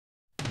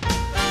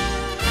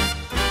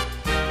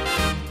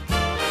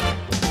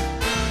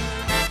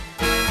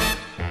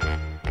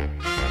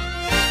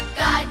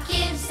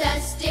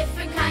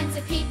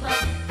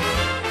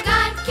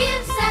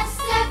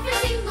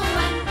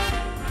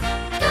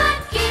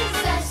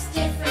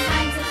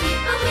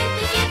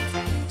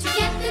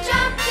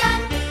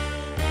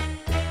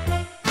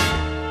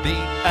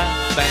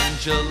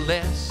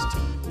evangelist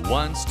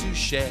wants to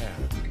share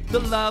the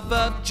love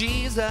of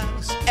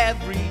Jesus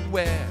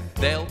everywhere.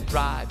 They'll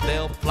drive,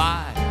 they'll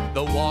fly,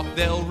 they'll walk,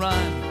 they'll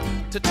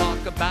run to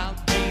talk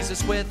about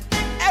Jesus with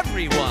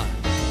everyone.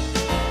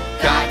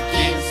 God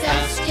gives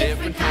us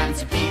different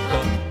kinds of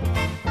people.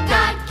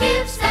 God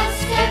gives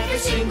us every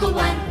single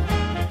one.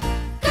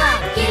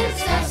 God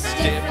gives us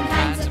different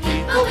kinds of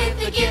people with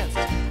the gift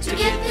to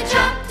get the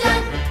job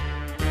done.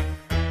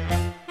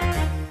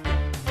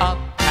 A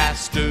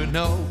pastor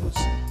knows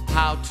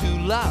how to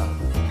love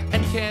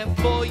and care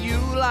for you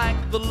like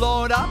the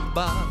Lord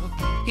above.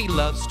 He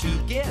loves to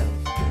give,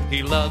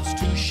 he loves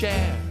to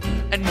share,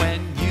 and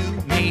when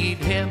you need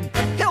him,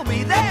 he'll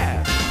be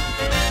there.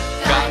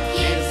 God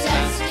gives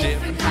us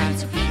different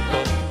kinds of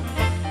people.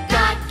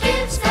 God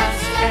gives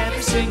us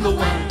every single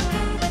one.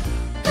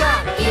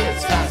 God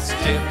gives us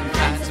Different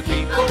kinds of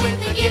people with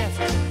the gift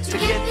to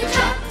get the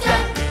job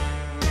done.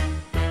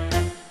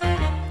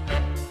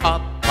 A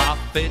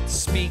prophet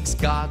speaks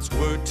God's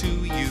word to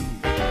you,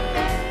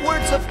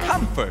 words of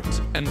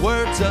comfort and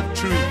words of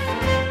truth.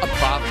 A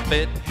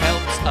prophet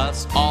helps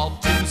us all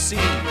to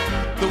see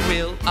the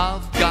will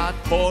of God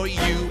for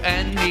you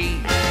and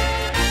me.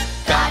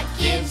 God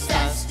gives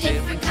us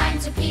different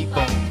kinds of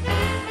people.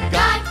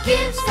 God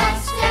gives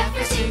us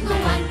every single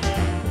one.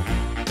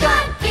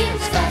 God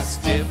gives us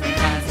different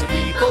kinds of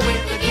people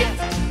with the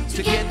gift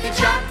to get the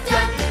job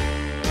done.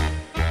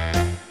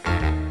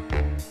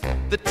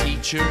 The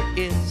teacher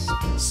is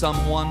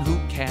someone who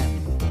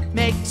can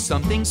make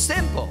something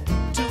simple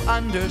to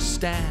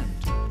understand.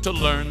 To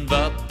learn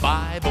the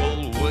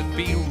Bible would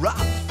be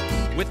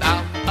rough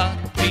without a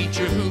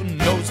teacher who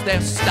knows their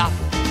stuff.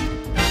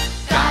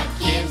 God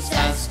gives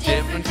us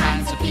different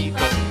kinds of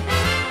people.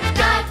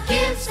 God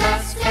gives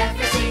us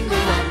every single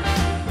one.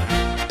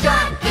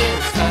 God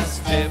gives us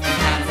different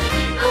kinds of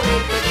people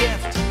with the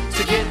gift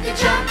to get the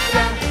job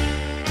done.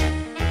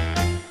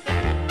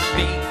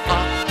 The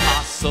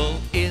apostle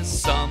is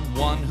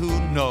someone who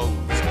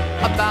knows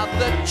about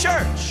the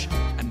church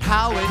and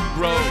how it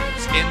grows.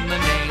 In the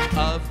name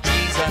of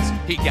Jesus,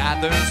 he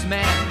gathers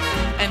men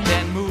and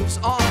then moves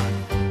on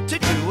to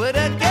do it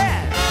again.